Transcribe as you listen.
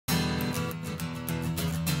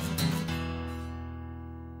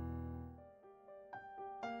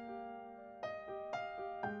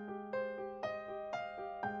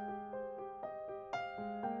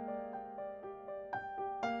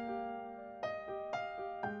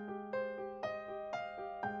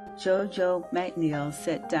JoJo McNeil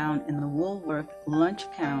sat down in the Woolworth lunch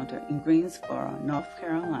counter in Greensboro, North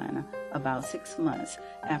Carolina, about 6 months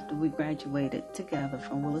after we graduated together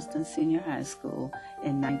from Williston Senior High School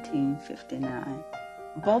in 1959.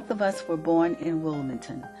 Both of us were born in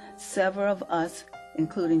Wilmington. Several of us,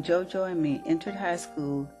 including JoJo and me, entered high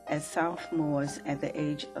school as sophomores at the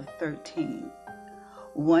age of 13.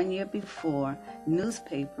 1 year before,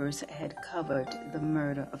 newspapers had covered the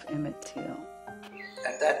murder of Emmett Till.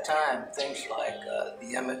 At that time, things like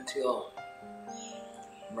the Emmett Till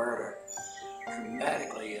murder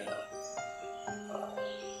dramatically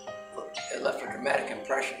it left a dramatic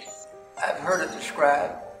impression. I've heard it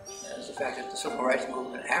described as the fact that the civil rights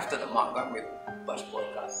movement after the Montgomery bus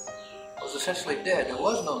boycott was essentially dead. There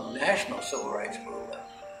was no national civil rights movement,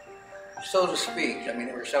 so to speak. I mean,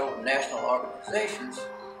 there were several national organizations.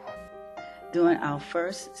 During our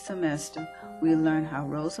first semester, we learned how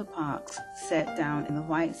Rosa Parks sat down in the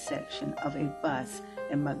white section of a bus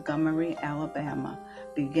in Montgomery, Alabama,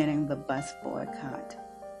 beginning the bus boycott.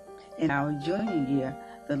 In our junior year,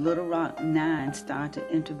 the Little Rock Nine started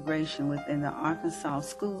integration within the Arkansas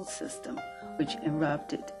school system, which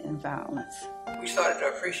erupted in violence. We started to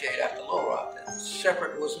appreciate after Little Rock that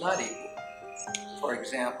separate was not equal. For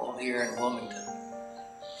example, here in Wilmington,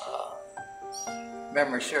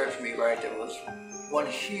 memory serves me right, there was one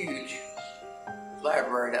huge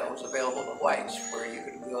library that was available to whites where you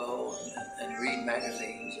could go and read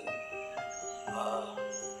magazines and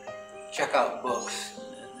check out books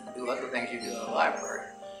and do other things you do in a library.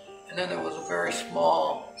 And then there was a very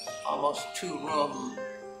small, almost two-room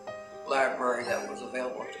library that was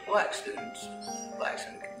available to black students, blacks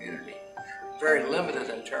in the community. Very limited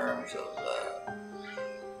in terms of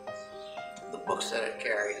the books that it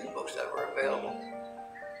carried and the books that were available.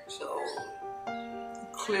 So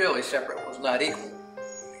clearly separate was not equal.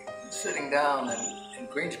 Sitting down in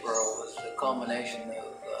Greensboro was the culmination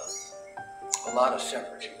of a lot of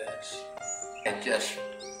separate events. Had just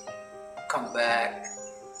come back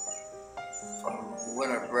from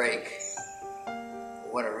winter break,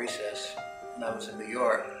 winter recess, when I was in New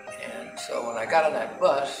York. And so when I got on that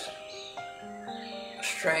bus, a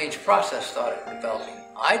strange process started developing.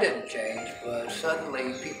 I didn't change, but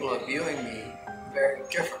suddenly people are viewing me very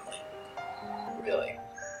differently. It really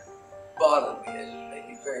bothered me. It made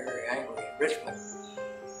me very, very angry. In Richmond,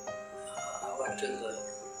 I went to the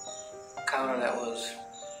counter that was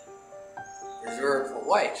reserved for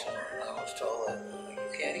whites, and I was told that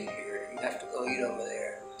you can't eat here. You have to go eat over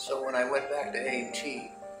there. So when I went back to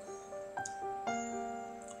A&T,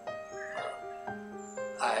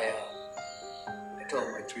 I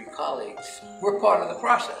told my three colleagues, we're part of the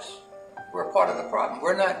process. We're part of the problem.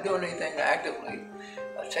 We're not doing anything to actively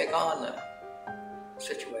take on the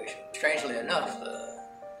situation. Strangely enough,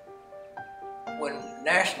 when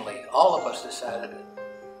nationally all of us decided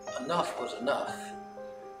that enough was enough,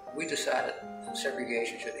 we decided that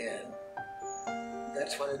segregation should end.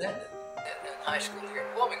 That's when it ended. In high school here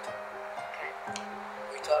in Wilmington,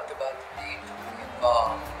 we talked about the need to be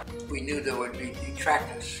involved. We knew there would be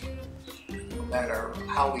detractors. No matter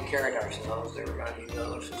how we carried ourselves, there were going to be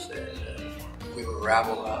those who said we were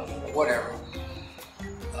rabble-rousers or whatever.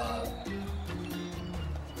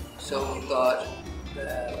 So we thought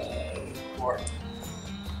that it was important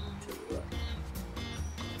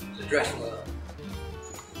to dress well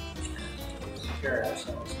and carry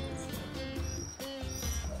ourselves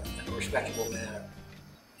in a respectable manner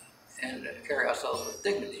and carry ourselves with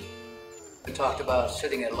dignity. We talked about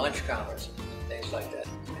sitting at lunch counters and things like that.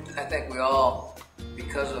 I think we all,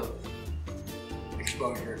 because of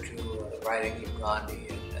exposure to the writings of Gandhi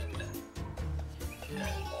and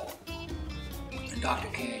Dr.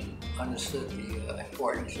 King, understood the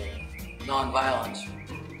importance of nonviolence.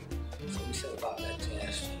 So we set about that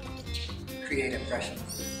task to create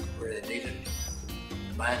impressions where they needed,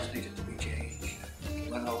 minds needed to be changed.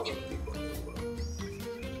 We went over to people who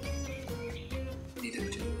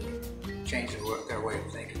needed to change their way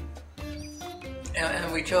of thinking.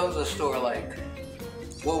 And we chose a store like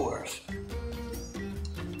Woolworth's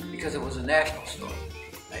because it was a national store.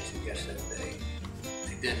 I suggested they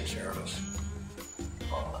didn't serve us.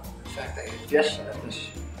 Well, in fact, they had just served us.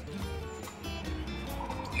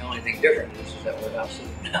 The only thing different is that we're now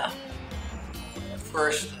sitting down. At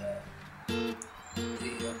first, the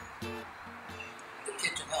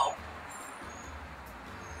kitchen help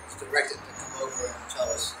was directed to come over and tell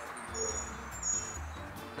us that we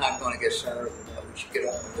were not going to get served and that we should get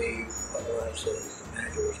up and leave. Otherwise, the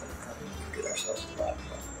manager was going to come and get ourselves a lot.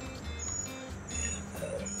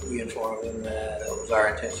 And we informed them that it was our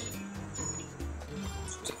intention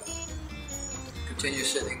to continue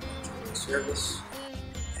sitting until the service,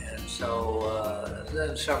 and So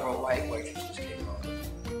then several white waitresses came on,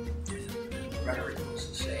 and the rhetoric was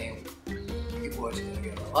the same. You boys are going to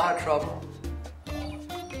get in a lot of trouble.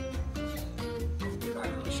 We're not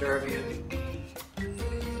going to serve you.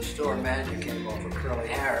 The store manager came over, Curly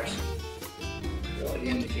Harris. So he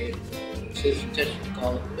indicated it was his intention to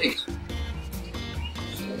call the police.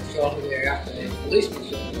 So shortly thereafter, the policeman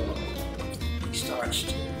showed up. He starts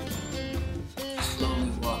to slowly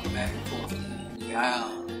walk back and forth down the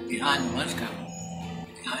aisle behind the lunch counter,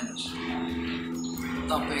 behind us,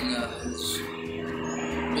 thumping his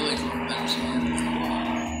billy club in his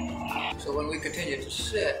hand. So when we continued to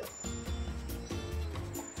sit,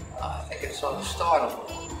 I think it sort of startled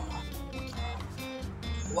us.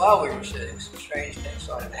 While we were sitting, some strange things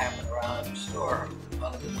started to happen around the store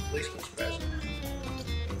other than the policeman's presence.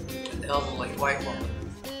 An elderly white woman,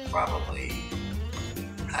 probably,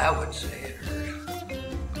 I would say in her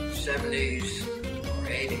 70s or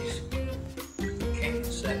 80s, came and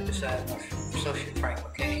sat beside my associate Frank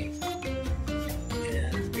McNeil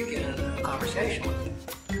and began a conversation with him.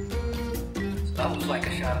 So that was like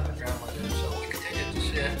a shot of adrenaline. So we continued to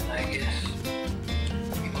sit, and I guess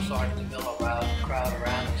people started to mill around, crowd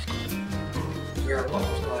around us, observe what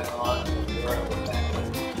was going on, and where it was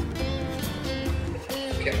happening.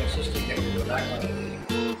 We kept insisting that we were not going to leave.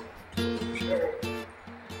 Sure.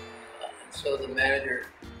 So the manager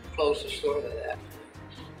closed the store that afternoon.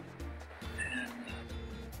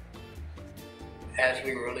 And as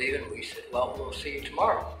we were leaving, we said, well, we'll see you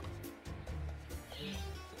tomorrow.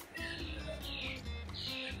 And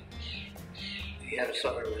he had a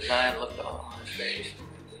sort of resigned look on his face.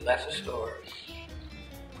 We left the store.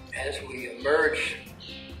 As we emerged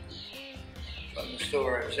from the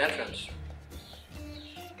store's entrance,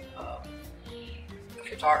 a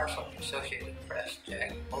photographer from the Associated Press,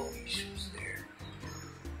 Jack Movies, was there.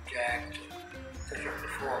 Jack took a picture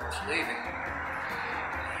before I was leaving.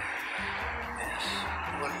 Asked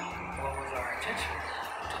what was our intention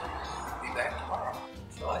to be back tomorrow.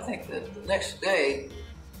 So I think that the next day,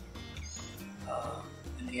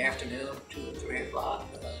 in the afternoon, 2 or 3 o'clock,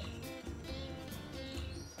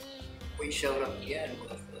 we showed up again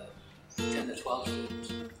with 10 to 12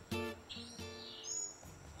 students.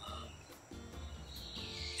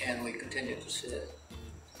 And we continued to sit.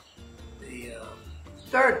 The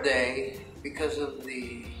third day, because of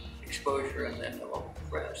the exposure in the local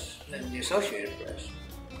press and the Associated Press,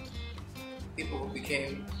 people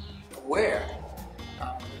became aware.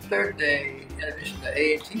 The third day, in addition to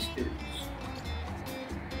A&T students,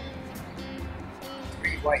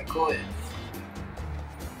 3 white co-eds,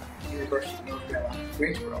 University of North Carolina,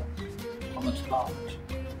 Greensboro, Women's College,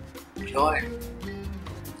 joined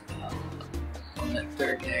on that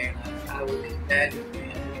third day, and I would imagine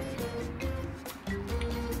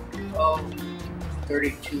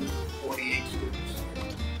 32, 48 students.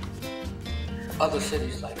 Other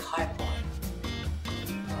cities like High Point,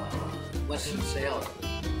 Winston-Salem,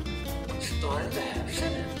 started to have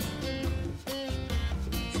sit-ins.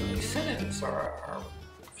 So these sit-ins are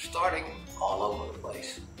starting all over the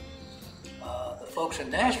place. The folks in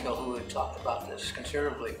Nashville who had talked about this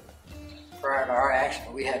considerably prior to our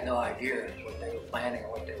action, we had no idea what they were planning or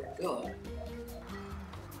what they were doing.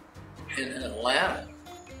 In Atlanta,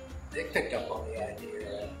 they picked up on the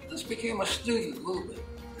idea. This became a student movement.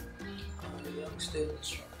 The young students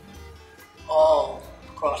from all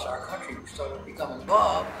across our country started to become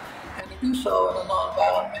involved, and to do so in a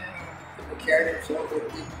nonviolent manner. People carried themselves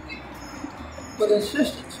with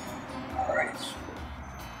insistence on our rights.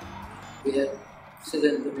 We had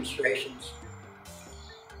sit-in demonstrations,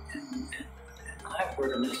 and I've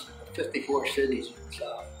heard of this in 54 cities in the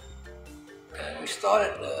South. And we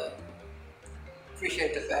started to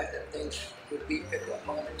appreciate the fact that things would be picked up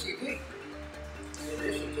on the TV, in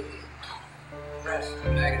addition to the press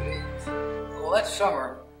and magazines. Well, that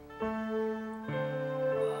summer,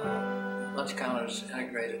 lunch counters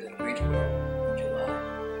integrated in Greensboro in July.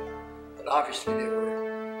 But obviously there were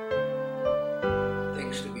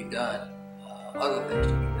things to be done, other things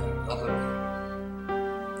to be done, other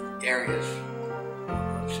areas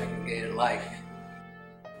of segregated life.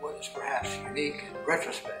 What is perhaps unique in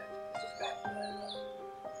retrospect is the fact that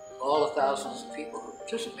all the thousands of people who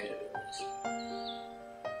participated in this,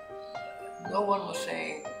 no one was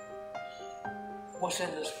saying, what's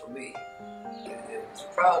in this for me? It was a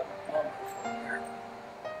proud moment for America.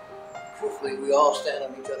 Truthfully, we all stand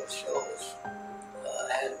on each other's shoulders.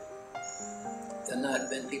 Had there not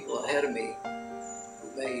been people ahead of me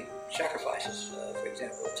who made sacrifices, for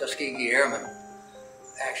example, the Tuskegee Airmen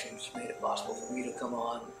actions made it possible for me to come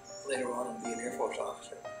on later on and be an Air Force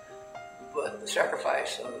officer. But the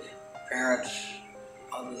sacrifice of parents,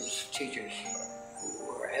 others, teachers who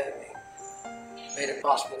were ahead of me, made it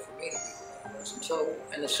possible for me to be who I was. And so,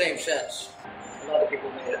 in the same sense, a lot of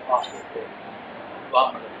people made it possible for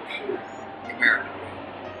Obama to pursue the American dream.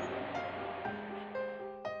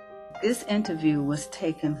 This interview was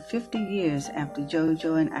taken 50 years after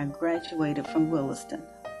JoJo and I graduated from Williston,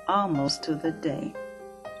 almost to the day.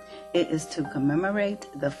 It is to commemorate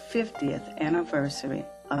the 50th anniversary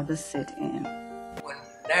of the sit-in. When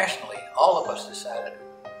nationally, all of us decided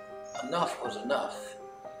enough was enough,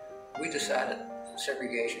 we decided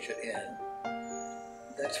segregation should end.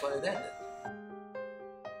 That's when it ended.